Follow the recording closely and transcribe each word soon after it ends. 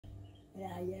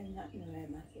Yeah, nothing very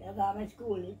much. I got my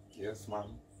school. Yes, ma'am.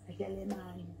 I tell him,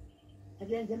 man. I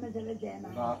tell him,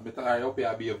 man. No, but I hope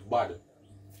you be bad.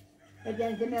 I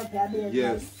tell him, bad.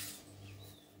 Yes.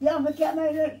 Yeah, but come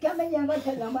here, and go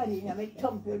tell nobody. I mean,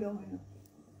 thump you down.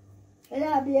 And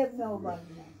I behave nobody.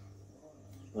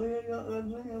 When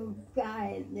you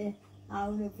cry, I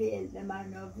want to feel the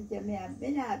man of the man.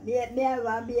 Me, I behave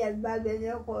bad when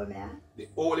you call me. The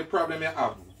only problem you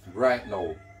have right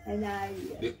now.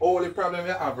 The only problem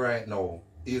you have right now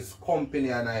is company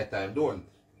at night time, don't?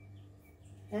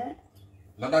 Eh?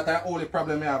 Now that's the only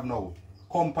problem you have now.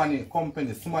 Company,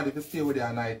 somebody to stay with you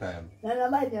at night time. No,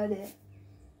 nobody know that.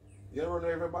 You run with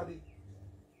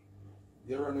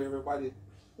everybody.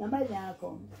 Nobody now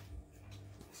come.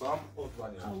 So I'm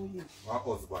husband. How will you? One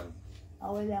husband.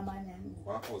 How will that man?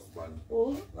 One husband.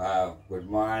 Oh? Wow, good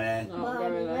morning.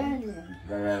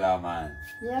 Gorilla man.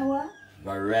 Yeah, what?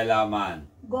 Gorilla man.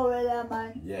 Gorilla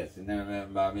man. Yes, you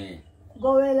remember me?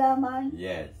 Gorilla man.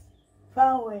 Yes.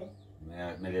 From where?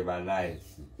 Me live a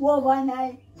license.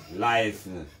 Overnight.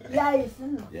 License.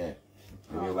 License. Yeah.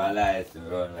 Me live a license,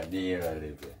 run a deal a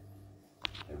little.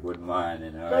 Good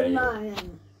morning, how are Good you?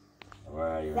 morning. How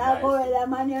are you? That Nice. gorilla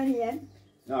man your name?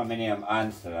 No, my name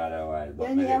Ansel otherwise.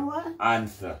 Your name what?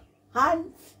 Ansel.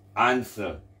 Hans?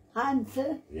 Ansel.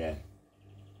 Hansel? Yeah.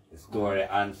 The story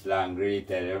Ansel and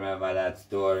Gretel. You remember that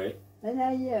story? When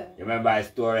I hear? You remember the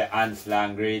story Ansel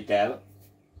and Gretel?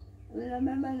 I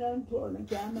remember them told me,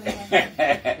 can't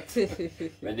remember.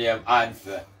 My name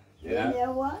Ansel. You Your know?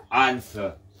 name what?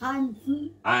 Ansel.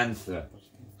 Hansen? Ansel.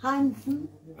 Hansen?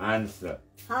 Ansel.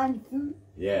 Hansen?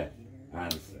 Yeah.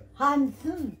 Ansel.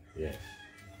 Hansen? Yeah.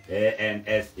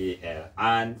 A-N-S-E-L.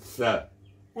 Answer.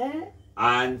 Eh?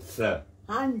 Answer.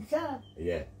 Hanser?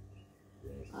 Yeah.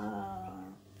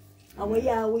 How will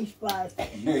you wish past? I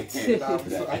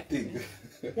think.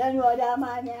 You know that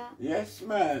man here? Yes,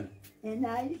 man. He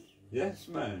nice? Yes,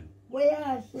 man. Where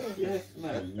are you? Yes,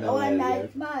 man. Oh, a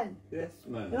nice man. Yes,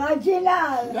 man.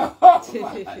 Original. No,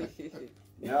 man.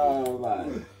 No,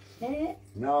 man. Eh?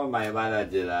 No, my man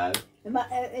original. You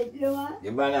know?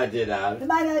 You man original. The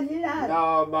man original.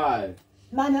 No, man.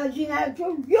 Man original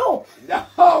to you.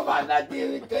 No, man. Not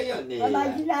even to you, The neither.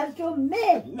 original to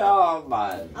me. No,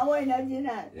 man. I want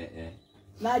original. Eh.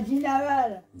 My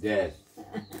general. Yes.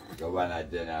 Governor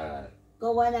General.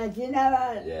 Governor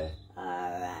general. Yeah.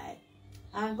 Alright.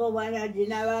 And Governor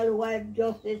general wife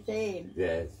just the same.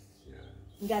 Yes.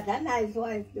 You got a nice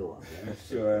wife too. Yeah,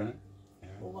 sure.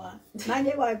 Man,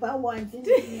 the wife I want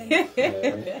something.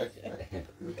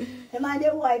 Man, the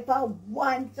wife I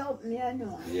want something, you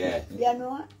know. Yeah. You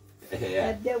know? Yeah.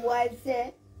 If the wife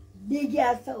said, dig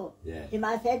your soul. Yeah. He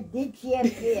must say, dig chain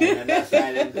And that's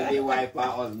why them to the wife and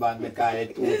husband because they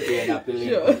two chain up in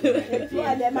It's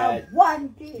why them have one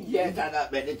thing. Yes, and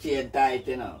that make the chain tight,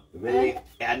 you know.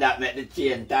 And that make the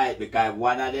chain tight because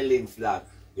one of the links lock,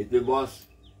 it will bust.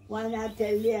 One I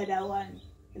tell the other one,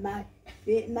 my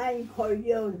encourage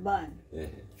the husband. Yeah.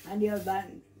 And the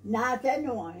husband, not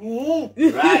anyone. Eh?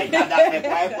 Right, and that's the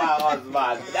wife and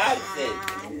husband. That's it.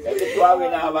 If the two of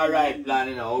them have a right plan,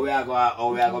 you know, how we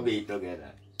are going to be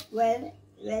together. When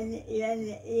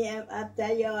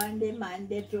after you and the man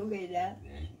they together,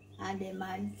 and the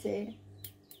man say,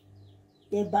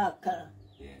 the backer.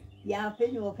 Yeah. You have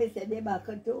to know if he say the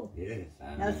backer too. Yes.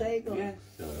 That's how it goes. Yes,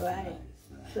 so Right.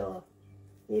 nice. So,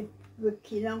 if we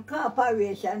kill on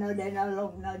corporation, no, they don't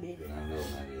love nothing.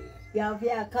 You have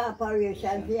your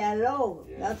corporation for your love.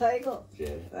 Yeah. That's how it goes. Yeah.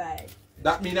 Right.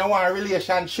 That means I want a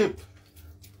relationship.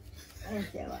 And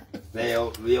say what?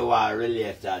 So you want a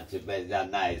relationship with a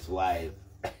nice wife.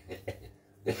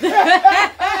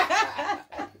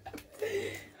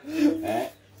 Eh?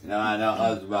 No, no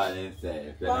husband instead.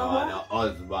 If you don't want no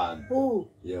husband. Who?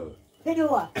 You. You do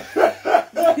what?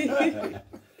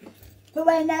 So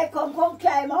when I come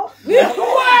climb up?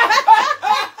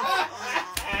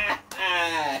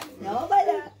 No,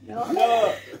 brother.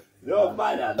 No, no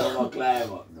matter, no more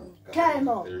climb up. No. Climb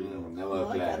up. No more No,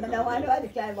 climb I don't want to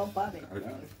climb up for me.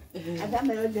 I can't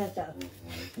do that.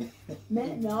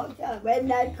 No, sir.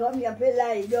 When I come, you feel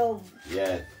like down.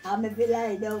 Yes. I feel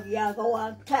like down. You go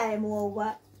and climb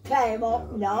over. Climb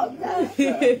up. No, sir.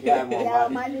 Climb You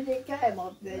up. manage to climb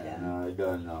up, brother. No, I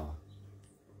don't know.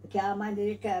 You can't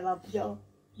manage to climb up. So,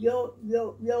 you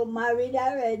married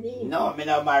already? No, me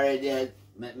not married yet.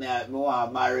 Me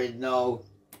want married now.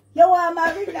 You are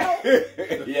married now?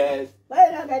 Yes. But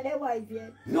you don't get the wife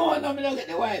yet. No, me don't get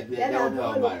the wife yet. Then No, I'll me go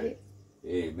not look married. it.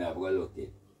 Hey, me have to go look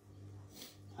it.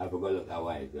 I have to go look at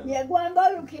wife. Yeah, go and go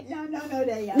look it now. No,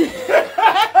 there you are.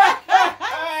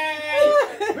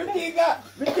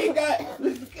 Me think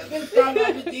This time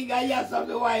everything I yes of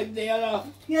the wife there, you know.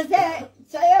 You say,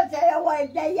 so you say your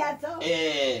wife there, yes, so?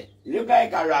 Eh, look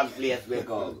like a wrong place we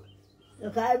come.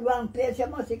 Look at the wrong place, you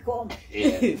must come.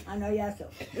 Yeah. I know yes, so.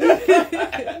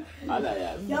 I know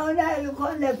yes. No, no, look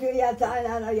on the few yes, I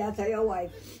know yes, so your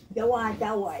wife. You want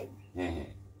that wife.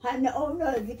 And the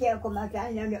owner, if you can't come out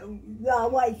and your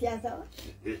wife, yes, so?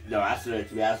 No, I search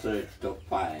to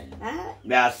find. Huh?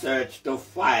 Me I search to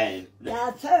find.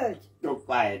 That's search. To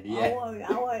find, yeah.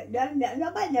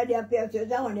 Nobody know their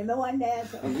pictures, I want them one there,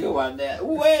 so. You want that?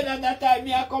 When at that time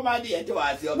me I come out here to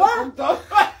ask you. What?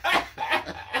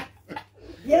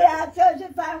 You are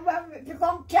searching to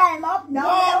come climb up? No,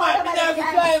 man, me never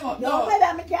climb up. No,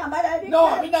 madam, me can't bother.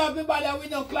 No, me never bother. We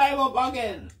don't climb up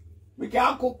again. We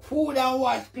can cook food and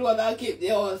wash clothes and keep the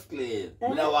house clean.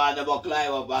 We don't want to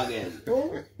climb up again.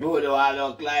 We don't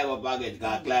want to climb up again.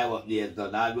 Can't climb up there. So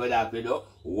now we have to do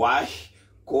wash,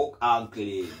 cook and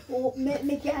clean. Oh,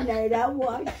 me can't either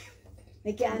wash.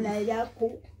 Me can't either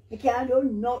cook. Me can't do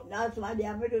nothing. That's why they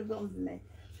have to do something for me.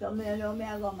 So me know me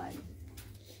I go money.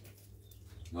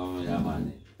 No, me no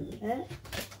money. Eh?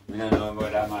 Me no know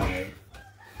about that money.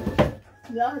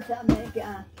 No, so me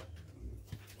can't.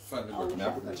 Sorry, may I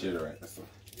put the chair right? That's all.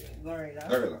 Gorilla.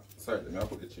 Gorilla. Sorry, may I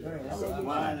put the chair right? That's all.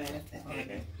 Money.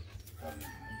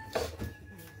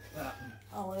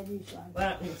 Oh, this one. What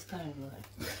happened this kind of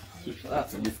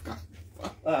That's a miscon.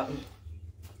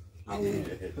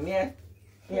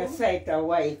 Me sight a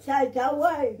white. Sight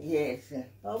away. Yes.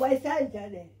 Oh, why sight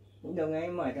away? Don't I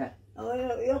matter. Oh,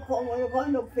 you come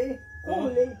look for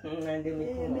coolie. And then me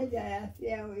come up.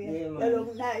 You look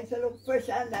nice, you look fresh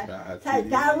and nice. That's Sight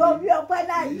it. I rub you up and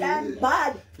nice and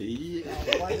bad. Yeah.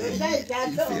 Sight I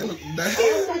You do. feel nice.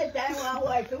 Sight I want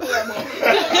white to wear.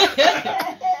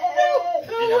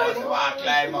 You know what you want to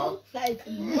climb up? Sight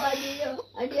body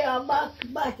and your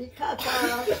back the cock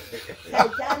off.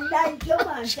 Sight and nice you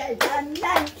man, sight and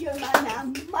nice you man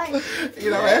and mine. You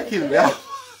know what? Kill me.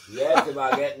 Yes, if I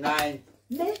get 9.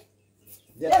 Me?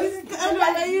 Yes.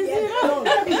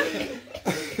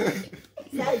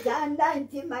 Sight and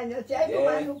 90 man, you say you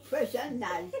man look fresh and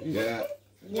nice. Yeah.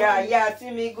 Yeah, see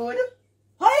me good?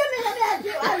 How you mean that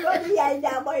you already had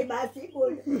that boy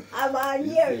bicycle? I want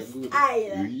years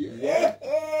style. Yeah.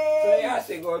 So you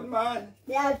see good man.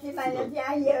 Yeah, see man, it's your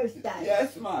hairstyle.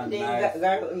 Yes man. Nice.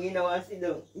 You know what to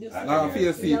do? Now I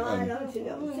feel seat No, I on. don't see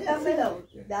them. See them below.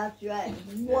 That's right.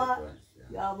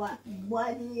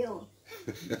 What do you?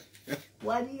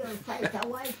 What do you fight a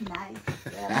wife nice?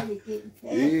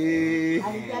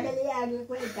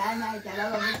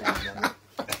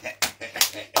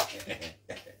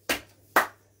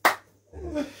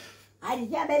 I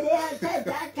just said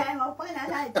that time up on a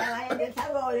night time. I just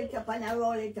roll it up and I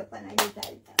roll it up and I get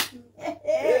tight.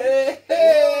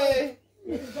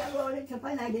 Just roll it up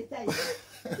and I get tight.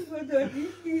 You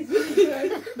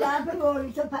have to roll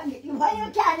it up and get you. Why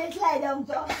you can't slide down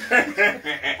so?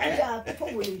 That's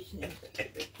foolishness.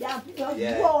 You have to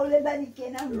just roll the belly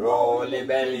and roll the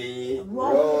belly.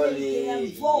 Roll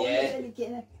it. Roll the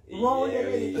belly. Roll the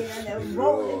belly and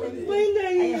roll the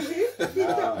belly.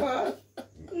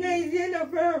 Nice in a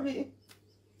baby.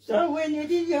 So when you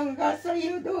did younger, so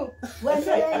you do. When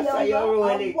So you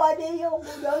roll it. what do you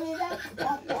do?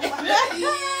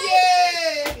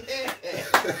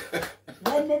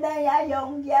 When they are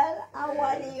young girl,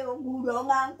 what do you do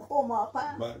and come up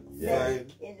and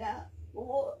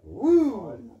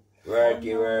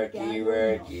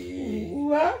Worky.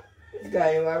 What?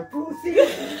 Guy, you are pussy.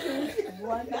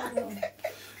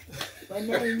 When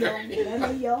they're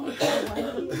young,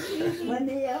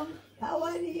 how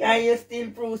are you? Are you still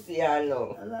pussy,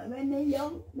 hello? When they're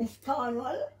young, Miss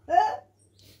Cornwall,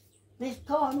 Miss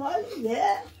Cornwall,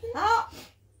 yeah, how?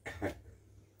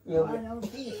 You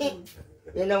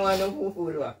don't want no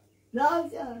fool. No,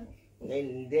 sir.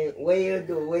 Then where you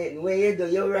do,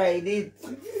 you ride it.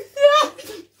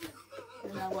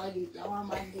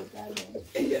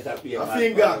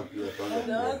 Finger.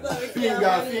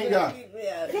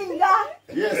 Finger?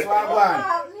 Yes, one.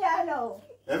 I know.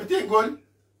 Everything good?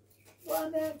 Well,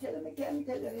 man, tell him I can't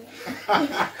tell you.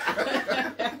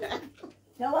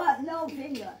 So what? No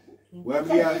finger. Where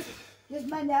we at? This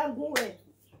man not going.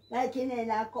 Like he ain't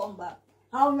not come back.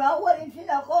 How now what if he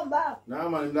not come back? Nah,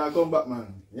 man, he not come back,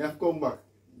 man. You have to come back.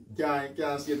 You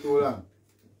can't stay too long.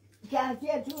 Can't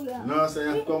stay too long. No, so you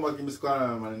have to come back in Miss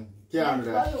Corner, man. Can't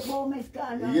do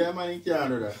that. Yeah, man, you can't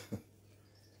do that.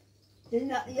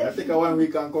 You take a 1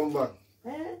 week and come back.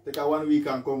 Take a 1 week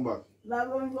and come back. But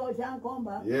when we go and come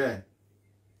back, Yeah.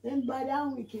 then by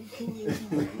down we can 2 weeks.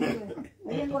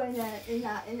 When you go in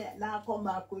there, now come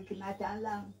back quick, not that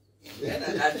long.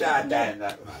 That's short time, that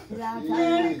man.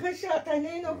 Yeah, because short time,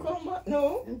 they don't come back,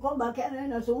 no. You come back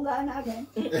and you soon gone again.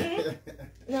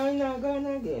 No, he's not gone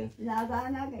again. Not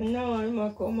gone again. No, he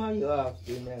might come at you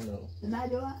after, no. Not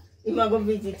do it. He might go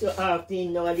visit you after,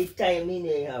 now, the time he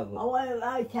may have. Oh, well,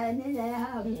 I time in there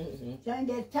have. So I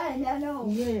get time, you know.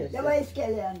 Yes. The way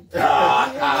skeleton.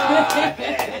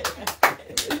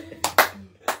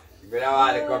 You don't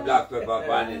want to come black pepper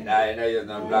on it. I know you're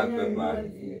not black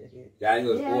pepper. Then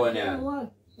you go on here.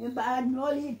 Yeah, but I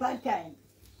no leave part time.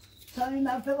 So you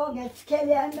have to go get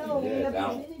skeleton now. You have to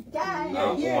get time.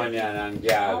 I'm onion and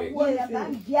garlic.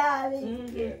 And garlic.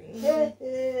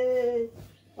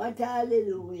 What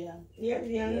hallelujah. Yes,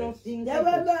 yeah, nothing. They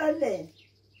were burning.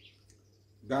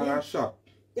 Ghana shop.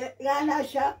 Ghana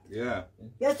shop. Yeah.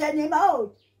 You send him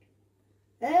out.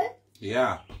 Eh?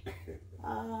 Yeah.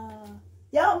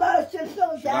 Young mercy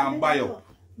so Lamb buy up.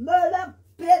 Murder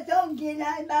play on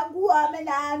Guinea, but go on and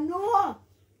I know.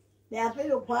 They have to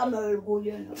look for murder,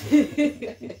 you know.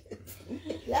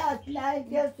 Last night,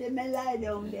 just see me lie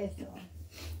down there, so.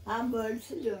 I'm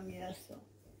mercy down here, so.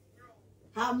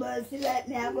 Have mercy, let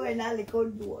me go in a little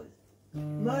door.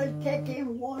 Mercy take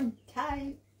him one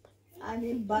time, and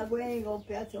him bag when he go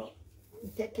here, so he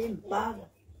take him bag,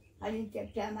 and he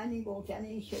take time and he go and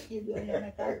he shut the door and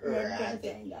I can't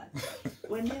say that.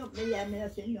 When they up me, I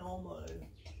say no more.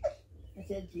 I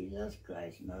said, Jesus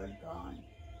Christ, Mercy gone.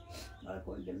 Mercy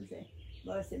couldn't them say,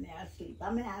 Mercy, may I sleep?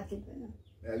 I mean, I sleep, you know.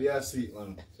 Yeah, we are sweet,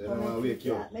 man. So I don't want to wake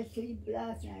you up. I sleep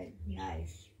last night,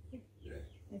 nice.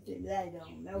 I said, lie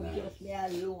down. Now just me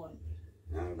alone.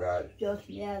 Oh, God. Just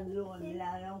me alone.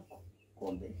 Lie down.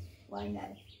 Come one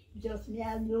night. Just me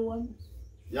alone.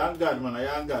 Young God, man.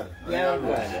 Young God. Young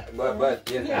God. But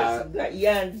you know.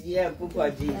 Yes, yeah,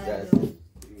 Papa Jesus.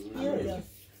 Yes.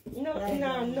 No,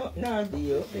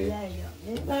 dear. Lie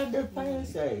down. Not the fine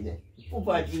side.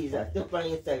 Papa Jesus, the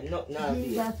fine side, not now.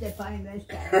 Jesus, the final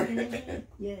side.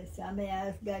 Yes, I may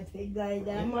ask God to guide You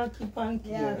them. must keep on I ask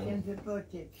caring. Him for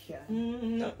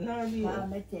protection. No, dear.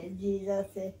 I tell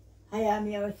Jesus, I am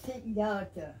your sick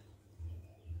daughter.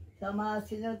 So I'm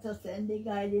asking you to send the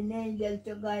guiding angel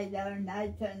to guide her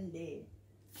night and day.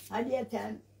 At that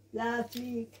time, last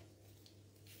week,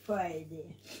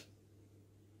 Friday,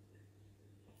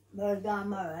 was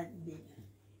gone around me.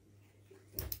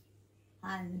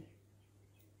 And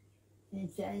he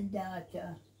said,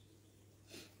 daughter,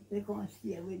 we can't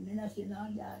stay with me. I said, no,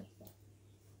 daughter.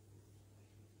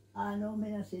 I know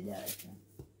me, I said, daughter.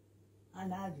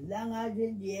 And as long as the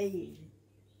day is,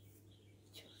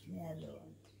 just me alone.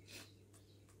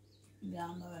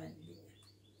 Gone around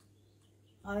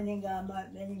there. And he gone back,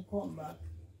 when he come back,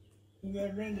 he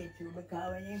never get through,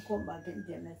 because when he come back, he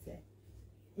tell me, say,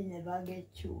 he never get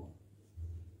through.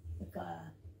 Because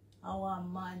our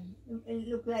man, it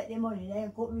look like the money, they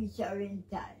could reach her in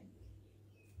time.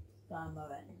 Come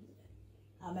around here.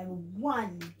 I mean,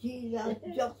 one, Jesus,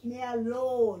 just me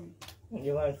alone.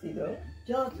 You want to see though?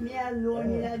 Just me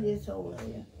alone in this house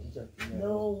here.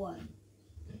 No one.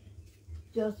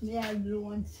 Just me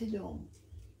alone sit down.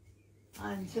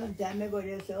 And sometimes I go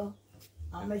there, so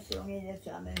I'm a song in the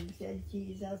psalm and say,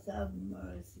 Jesus have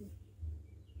mercy.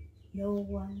 No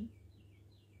one.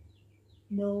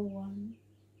 No one.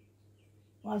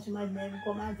 Once my name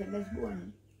come and say, let's go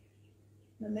on.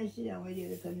 I sit down with you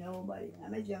because nobody.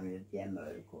 I'm a young with the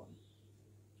American.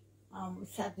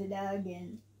 Saturday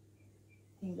again,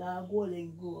 in the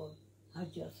Golden Grove, I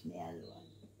just me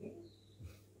alone.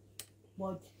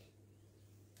 But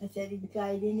I said, the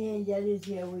guiding angel is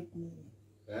here with me.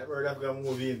 That bird have to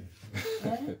move in.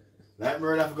 Eh? That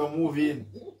bird have to move in.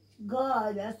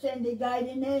 God, I send the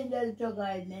guiding angel to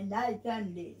guide me night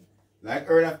and day. Like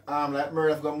bird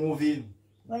have to move in.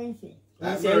 What you say?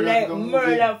 You say like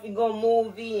murder if you go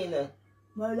move in.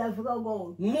 Murder for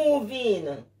go. Move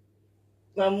in.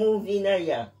 Go move in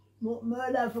here.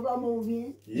 Murder for go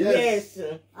moving. Yes.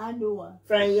 And do what?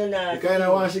 From you not. You kind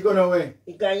of want she go away.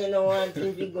 Because you don't want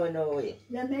to be going away.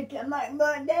 They make my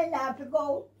birthday not to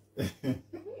go.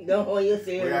 Don't hold you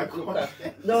say We are you going.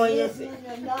 don't you say.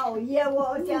 No, hear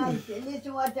what I'm saying.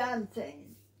 Listen what I'm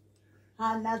saying.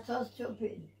 I'm not so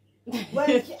stupid.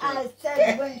 I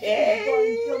said when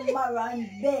she's going tomorrow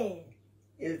and day.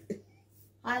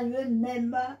 And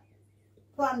remember,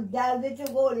 from Dalby to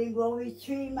Golden Grove is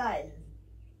 3 miles.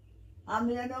 I'm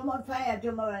going to no more fire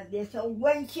tomorrow and day. So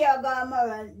when she go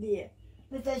around there,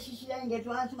 because she shouldn't get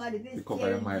one somebody to cover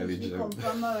your mileage, she yeah. come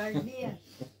from around there.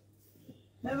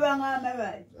 Me wrong or me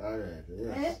right? Alright,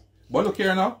 yes. Eh? But look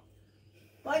here now.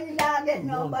 But you not get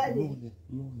nobody.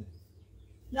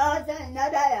 No, sir,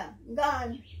 not there.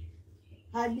 Gone.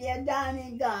 Had be a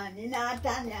Danny gone in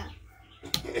Tanya.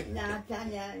 Now,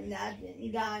 Tanya,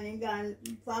 gone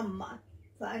from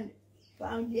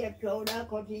the crowd, I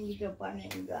cutting it up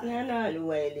and gone. Yeah, no, the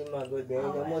way they go there.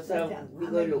 You must have we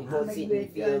go look for sitting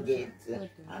for your gates.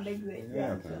 I'm a great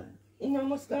grandson. You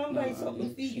must come buy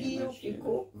something for you,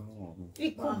 for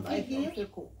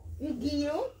cook. You give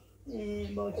you?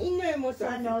 But You must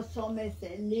I have. know some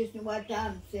say, listen what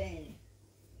I'm saying.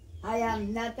 I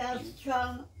am not a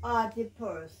strong, hearty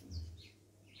person.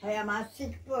 I am a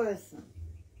sick person.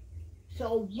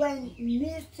 So when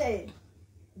me say,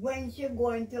 when she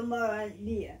going tomorrow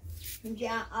there, you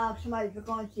can't ask somebody to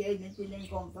come see me till they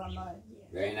come from her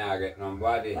there. They not get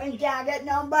nobody. When you can't get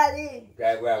nobody.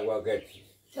 Okay, we'll get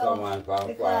someone from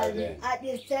because far then. at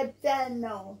the September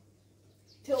now,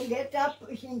 to get up,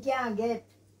 she can't get.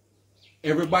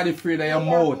 Everybody afraid of your Yeah,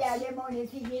 mouth. yeah, the money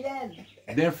to give them.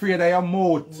 They're afraid of your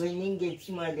mouth. When you get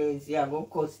mad, you have to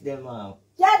cuss them out.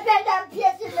 Just let them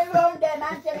pierce me around them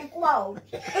and tell me come out.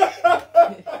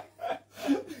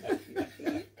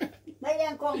 But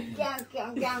then can't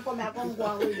come and come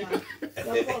go with them.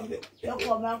 You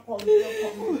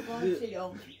come sit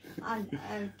down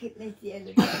and keep me still.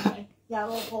 You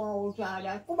go come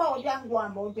outside. Come out and go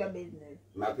about your business.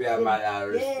 My pay man and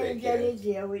respect Angel you. is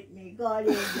here with me. God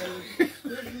is there.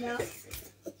 Listen up.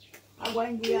 I'm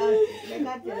going to ask you. Let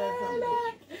me tell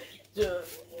you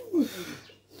something.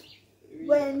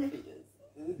 When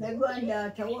my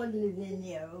granddaughter was living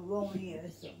here, around here,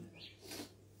 so,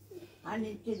 and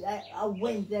it is like a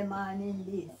Wednesday morning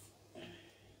this.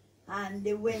 And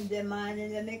the Wednesday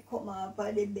morning, let me come up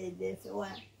on the bed, this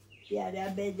one. Yeah, the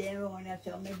bed there around, I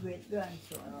saw my great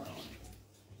grandson around.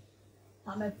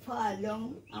 And I fall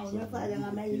down, and when I fall down,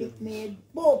 and I lick my head,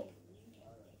 boop!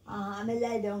 And I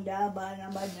lie down there, and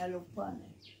nobody look for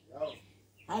me.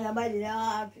 And nobody don't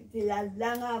ask till as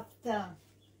long after.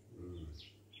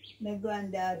 My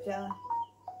granddaughter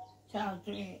talked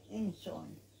to his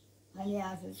son. And he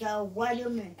asked me, so what do you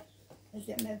mean? I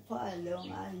said, I fall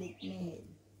down and lick my head.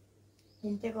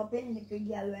 He take up any little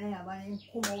girl when I have and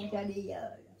he come out of the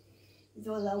yard. It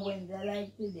was a Wednesday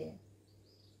like today.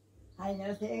 And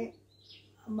I say,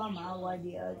 Mama, what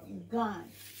the earth is gone.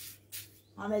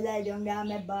 And I lie down there and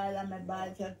my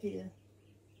ball so till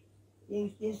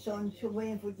the son should go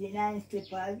and put in his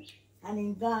slippers and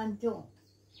he gone too.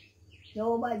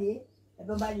 Nobody,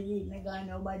 everybody leave me gone,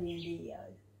 nobody in the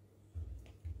yard.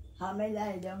 And I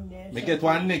lie down there. Me get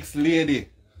one next lady.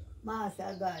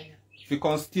 Master God. She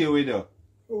can stay with her.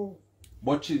 Oh.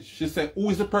 But she said, who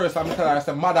is the person? I tell her, I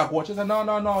said, mother God. She said, no,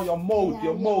 your mouth,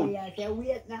 your mouth. I said,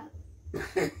 wait now.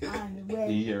 And when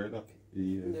He hear it.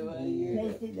 He hear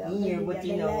it. Yeah, but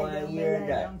you know I hear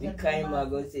that. The kind of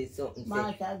go say something.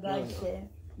 Master God said,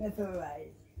 me for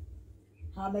rise.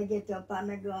 And I get up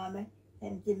and I go and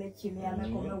empty my chimney and I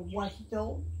come and wash it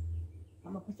out.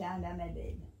 And I put it under my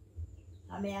bed.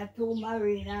 And I have two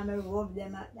marine and I rub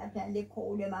them at that time they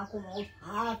call them and come out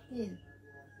half in.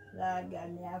 Lord God,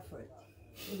 me afraid.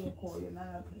 They call them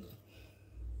and I pray.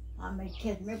 And I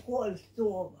catch my cold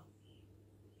stove.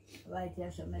 Right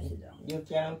here, so I sit down. You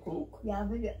can't cook. Yeah,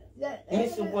 but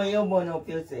Yes, when you burn up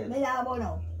yourself. me not burn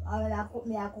up. And when I cook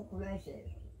myself.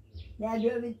 Me I do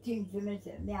everything to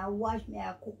myself. Me I wash, me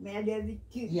I cook, me I do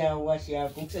everything. Yeah, wash your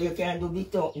cook. So you can't do the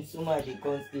talking somebody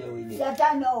can stay with you. That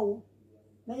I know.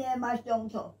 Me never mash down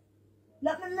so.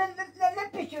 Let me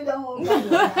picture the whole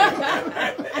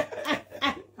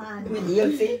With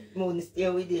you say, must stay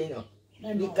with you, you know.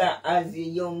 Because as you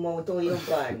young mouth or you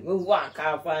gone, we walk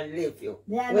off and leave you.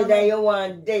 Whether you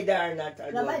want dead or not.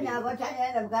 Nobody now go tell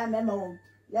you because my mouth.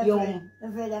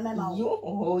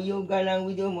 How you go along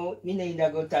with your mouth? Me neither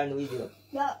go turn with you.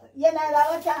 You not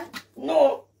go turn?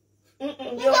 No. You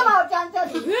come out and tell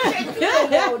me. Shut your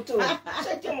mouth too.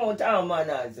 Shut your mouth, our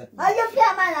manners. Are you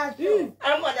pay manners too?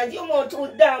 Our manners, your mouth too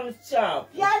damn sharp.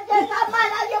 Yes, there's a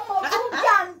manners, your mouth too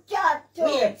damn sharp too.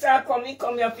 Wait, so come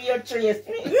here for your trace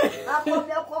me.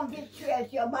 I come to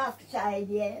trace your backside,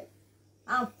 yes.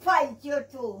 And fight you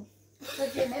too. So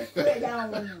you may pray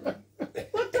down on you.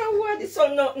 What the word is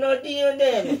so no do you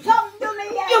then? Come to me,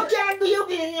 yes. You can't do your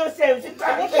business yourself. You Me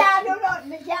can't do nothing,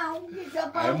 me can't get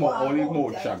up and I'm walk only out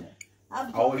motion. there.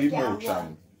 Only can't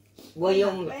motion. Well, you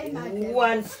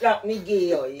one slap me gay,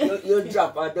 you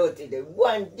drop a dirty day.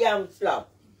 One damn slap.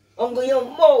 Uncle your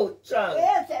mouth strong.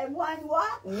 Yes, one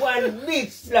what? One big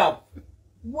slap.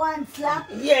 One slap?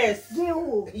 Yes.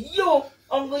 You. You,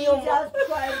 Uncle your mouth. Jesus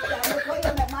Christ, because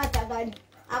you make master God,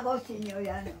 I go see you, you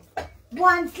know.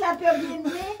 One slap you give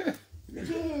me?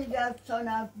 Jesus, son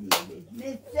of David.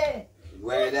 Me say.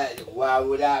 Why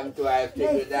would I have to have to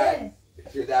do that?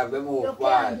 Should have been more You can't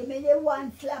fast. give me the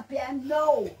one slap and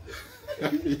no.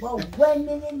 But when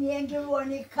me the name to run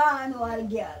the Cornwall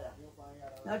girl,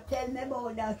 now tell me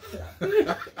about that slap.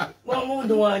 But who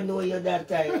don't want to know you that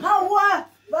time? How what?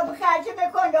 But because you may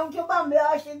come down to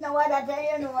Bambla, she know what that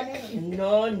time you know me.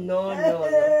 No, no, no,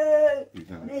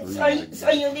 no. So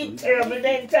you did terrible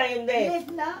then time then.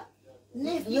 Listen now.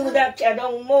 Listen You now. that can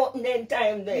don't mountain then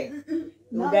time then.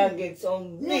 You No. that get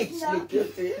some bitch Listen lick you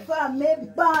see. from me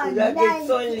born You that get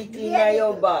some lick in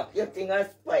your back. You think a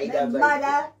spider my bite.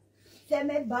 mother said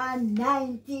me born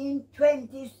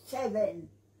 1927,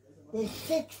 the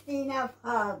 16th of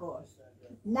August.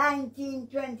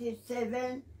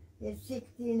 1927, the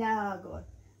 16th of August.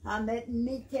 And let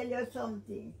me tell you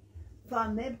something.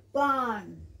 From me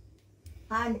born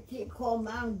until come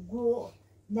and grow,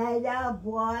 neither a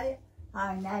boy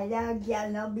or neither a girl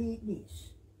no beat this.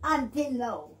 Until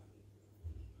now.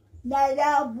 Neither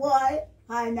a boy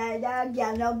or neither a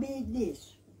girl no beat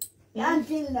this.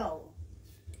 Until now.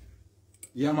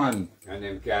 Yeah, man. And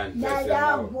them can't test you Neither a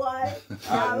now. boy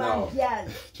Ah, nor no. a girl.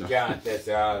 Can't test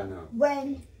you all now.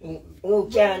 When Who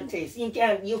can't taste? You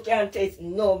can't taste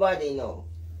nobody now.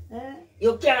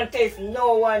 You can't taste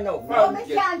no one now. Come and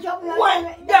can't jump on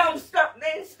One down, stop,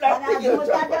 then stop. and I You put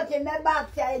jump. that in my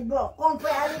backside, bro. Come for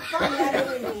a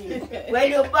lick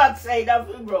When your backside of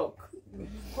you broke,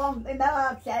 Come in my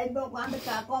backside, bro.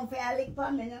 Come for a lick for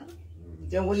me, no?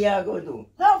 then what you are going to do?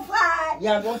 So far. You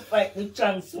are going to fight the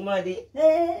trunk somebody.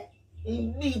 Eh? He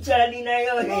beat you in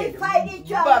your They head. fight the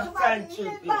truck. Back Somebody and in chip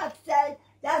the you. backside.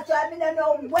 That's why I don't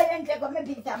know when they come and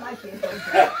pick up my shit.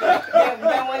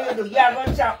 Then what you do? You are going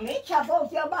to chop me? Chop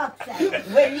out your backside.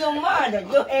 When you mad,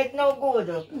 your head no good.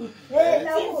 Hey,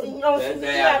 no good. No, Then you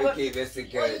they have to are keep the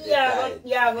security going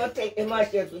tight. to take the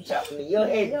machine to chop me. Your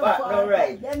head You back fall. no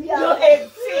right. Them you Your are- head you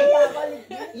sick. are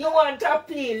gonna- You want a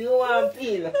peel, you want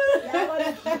peel. you are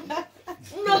gonna-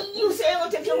 No, you say you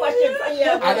want to take your machine from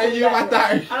here. I know you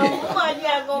matter. I'm mad,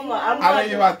 you go mad. I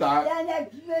know you matter. Then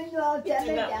next thing you know, tell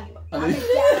me that. I know I'm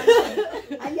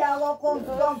you- and you will come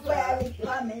for a lick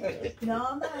for me.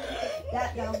 No, man.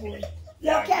 That's no good.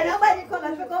 Look, can't nobody come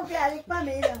and come for a lick for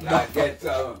me. You know. Not get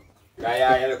some.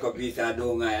 Kaya you look a piece of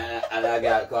doing and a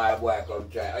girl call a boy come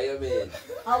try. How you mean?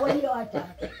 How will you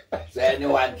attack? So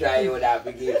anyone try you would have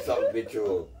to give something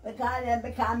true. Because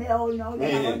me old now,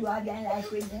 they don't do again like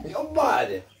with them. You're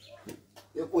mad.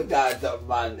 You put out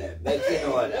something on them. Let you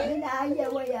know that. Me not hear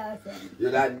what you are saying. You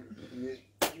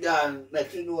done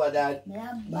let you know that. Me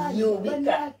am bad. You When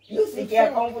because you sit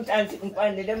here competent and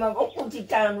find them and go put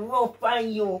it on rough on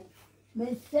you.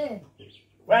 Me say,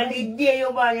 From the day you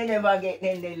born, you never get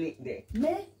then they lick there.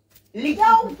 me? Lick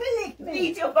Don't lick me.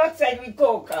 beat your backside with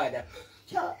coke card.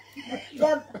 So,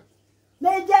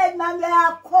 me dead man, they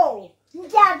are cold. You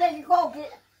can't take the cold.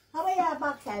 How are you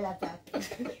backside of that?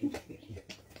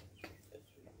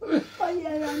 Oh,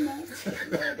 yeah, man.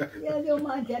 You don't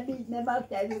want to beat me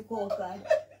backside with cold card.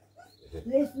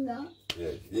 Listen now.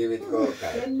 Yes, leave it go,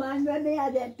 The Kai. man when me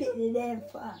had them pick the damn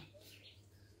farm.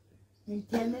 He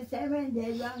tell me say when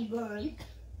they run girl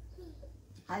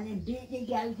and he beat the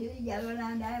girl till the girl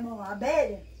and I'm on my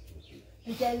bed.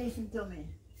 He said, listen to me.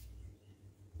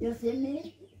 You see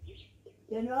me?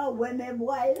 You know when me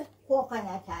boil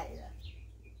coconut oil.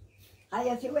 And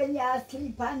you see when you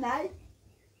sleep at night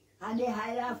and the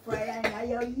oil fry in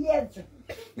your ears.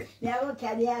 You will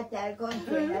carry a oil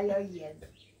come in your ears.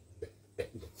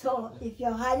 So if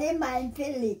you had a mind to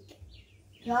lick,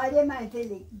 you had a mind to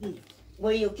lick this.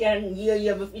 Well, you can hear you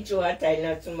have a show a tile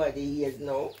not somebody hears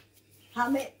now. How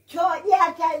me throw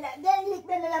yeah tile, then lick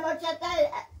me about your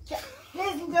tile.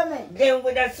 Listen to me. Then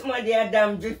with that somebody a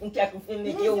damn drift and tackle for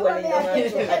me, Listen you to will me. you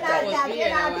You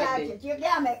cannot touch it. You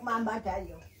can't make man batter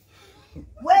you.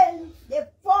 When the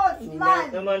fourth The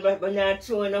man, man but not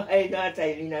showing no hide no tile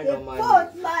in the no man.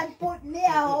 fourth man put me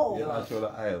a hole. You're not sure the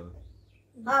aisle.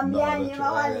 I'm No, behind that's him,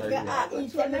 I want right, to he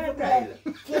said me to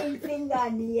put clean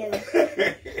fingernail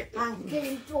and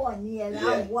clean toenail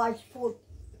and wash foot.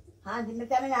 And me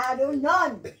tell me I do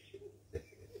none.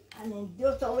 And then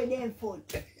do so with them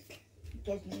foot.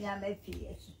 Get me on my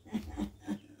face.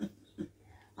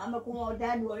 I'm going to come out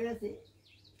that door, you see.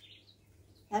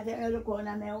 I said, I'm going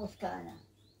to my house corner.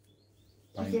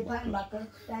 I said, pine buckle,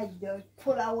 that dirt,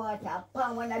 full of water,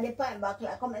 pan one of the pine buckle,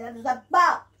 I come in and there's a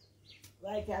bop.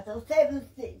 Right here, so 7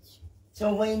 stitch.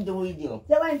 So what you do with you?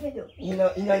 So what you do? You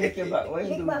know lick your back. What you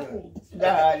Lick do my with you?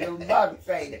 foot. The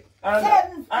backside.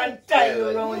 Seven And stitch. tie you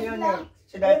around your neck.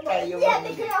 Should I tie you Yeah, around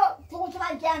look your neck? out. Put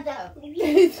my can't out.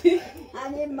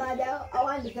 And his mother, I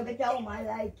want to be a woman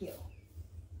like you.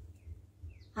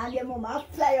 And your mama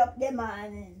fly up the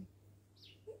morning.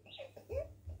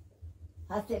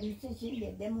 I said, Mr.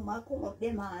 Shinde, them mama come up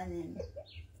the morning.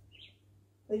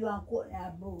 We want to cook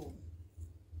a broom.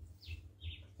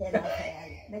 Said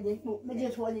I me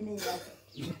just hold him in that.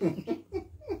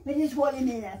 Me just hold him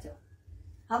in that.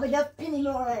 I was just pinning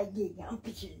all right gig and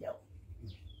pitching down.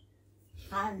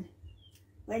 And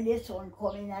when the sun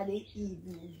come in at the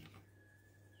evening,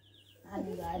 and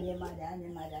the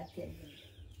mother tell me,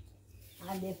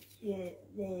 and they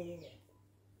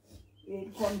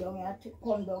come down here to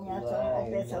come down here to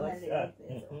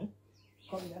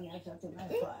my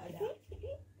father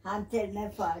and tell my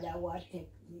father what take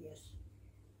place.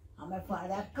 And my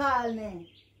father called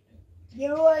me.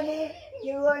 You want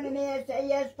me? I say,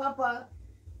 yes, Papa.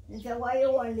 He said, why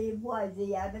you want to leave boys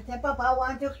here? I said, Papa, I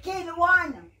want to kill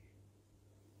one.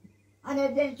 And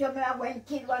then told me I went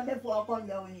to kill one before I come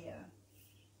down here.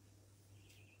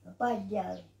 A bad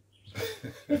girl.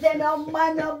 He said, no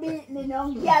man no beat me,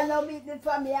 no girl no beat me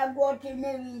for me. I go till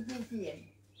me reach this year.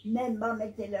 Remember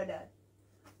me tell her that.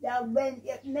 That when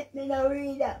me no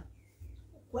reader.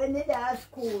 When they at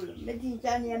school, my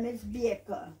teacher named Miss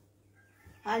Baker.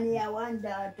 And he had one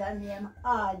daughter named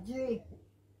Audrey.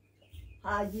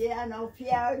 Audrey, I know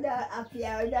fear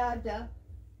her daughter,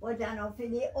 but I know for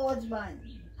the husband.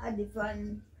 A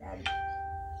different daddy.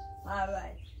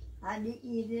 Alright. And the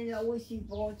evening I was sleep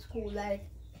out school like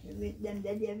with them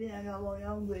they didn't know about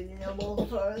young girls, you know about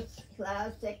first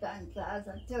class, second class,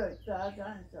 and third class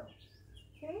and so.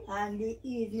 Okay. And the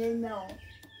evening now,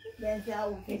 then I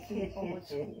was sleep out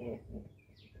school.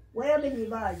 Where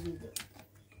believe Audrey do?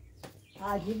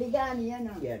 Audrey began, you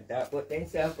know. Yeah, that put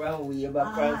themselves from way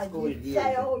back from school days.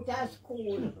 Stay out of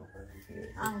school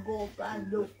and go up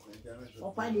and look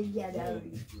up at the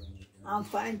gathering and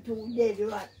find 2 dead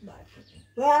rat bats.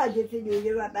 Where did you do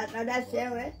the rat bat? Now that's the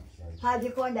way. How do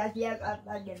you come that here rat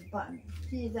bat them pan?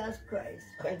 Jesus Christ.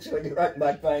 Can't show the rat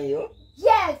bat pan you?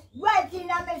 Yes, right in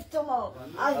my stomach.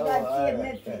 As God saved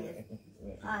my face.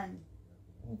 And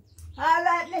all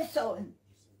right, my son.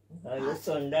 Oh, your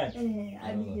son that? I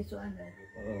mean this one that.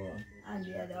 Oh. And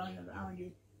the other one, and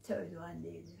the third one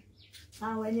did.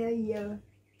 And when you hear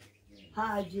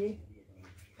Haji,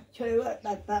 throw it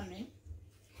back for me,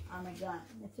 I'm gone.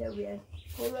 I said, we're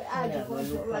going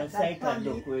to work back for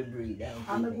me.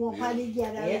 I'm going to go to the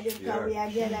gallery because we are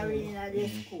gathering in the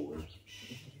school.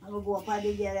 I'm going to go to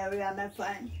the gallery and I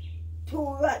find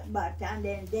 2 rat bats and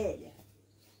then dead.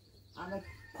 I'm going to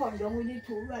come down with the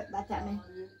 2 rat bats and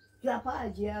drop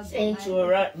Haji. Saying to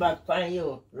rat back pan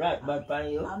you, rat back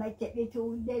pan you. I'm going to take the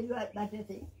 2 dead rat bats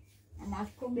and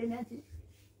ask them messy.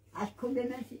 Ask them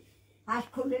messy.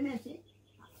 Ask them messy.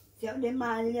 So the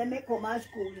man let me come to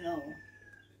school now.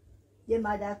 The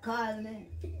mother called me.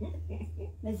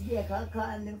 Miss Baker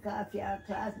called me because your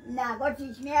class. Now go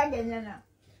teach me again, you know.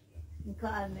 He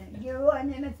called me. You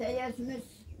run him and say, yes, miss.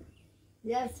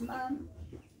 Yes, ma'am.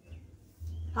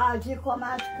 How'd you come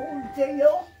to school to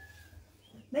you?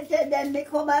 I said, then me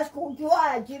come to school to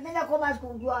Archie. Me not come to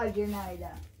school to Archie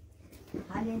neither.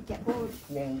 And then take out.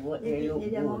 Then what They they look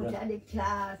pick them out good. of the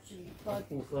class. But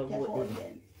take out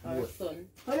them. Our son.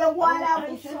 But the guana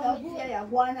bush is up here,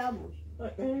 guana bush.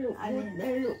 But they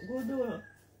look good though.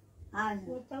 And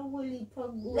What a woolly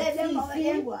pug. let them go and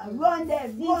then go. Run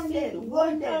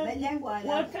them, and then go.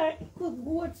 What a good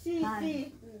goat, see.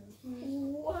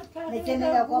 What a They tell me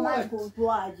to come and school to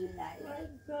Archie My night.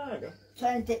 God. So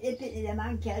I take the picnic them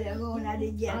and carry them around at the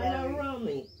And a gathering.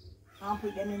 rummy. And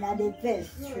put them in the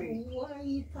vestry.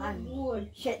 Why a And goat?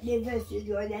 shut the vestry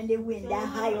door, then the window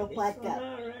high up at top.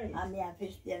 Alright. And me have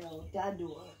to stand out the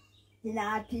door. You know,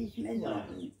 I teach me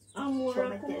nothing. I'm more So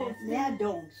I tell them, me I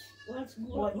don't. What's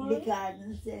good? But because I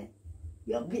say,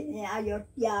 your picnic and your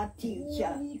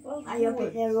teacher, and your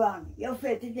picnic wrong. You're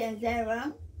afraid to say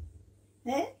wrong?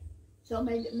 Eh? So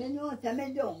me know, so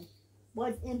me don't.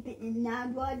 But in picnic, now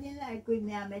God didn't like with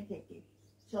me, I may take it.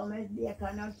 So me they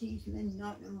cannot teach me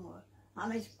nothing more.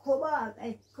 I'm a scuba,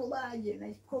 and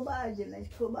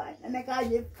I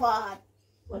call it fart.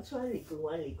 What's one little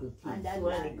kid? And that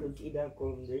One man. little kid that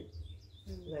comes there.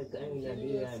 Like I'm in the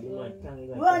yard, you want to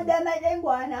Run them and then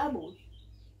go in a bush.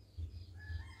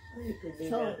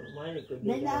 So,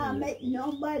 me not make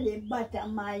nobody butter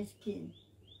my skin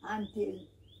until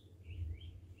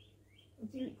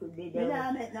me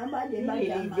not make nobody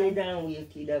butter my They down with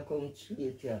kid that come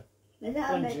straight here. me not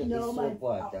Come make drink the nobody soap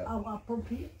water. our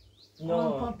puppy.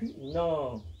 No, puppy.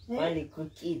 no. Eh? One little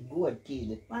kid, good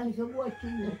kid. One so go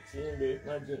to See they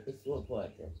not drink the soap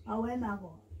water. where am I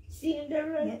go? See in the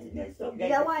right, that's so You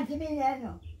don't want to be there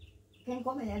no. Can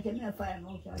come in and tell me a fire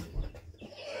motor.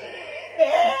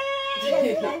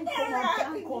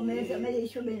 Then come in, so maybe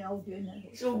should be out you know.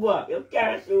 So what? You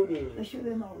can't show them. I should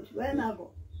be out. Where am I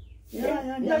go?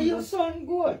 No, your son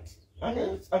goat. And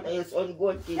your son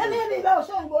goat kid. Yeah, maybe your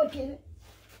son goat kid.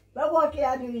 But what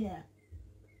are you doing there?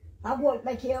 I goat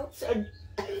make you.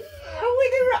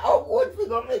 How goat we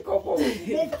gonna make up of?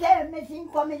 They tell me thing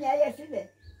coming here yesterday.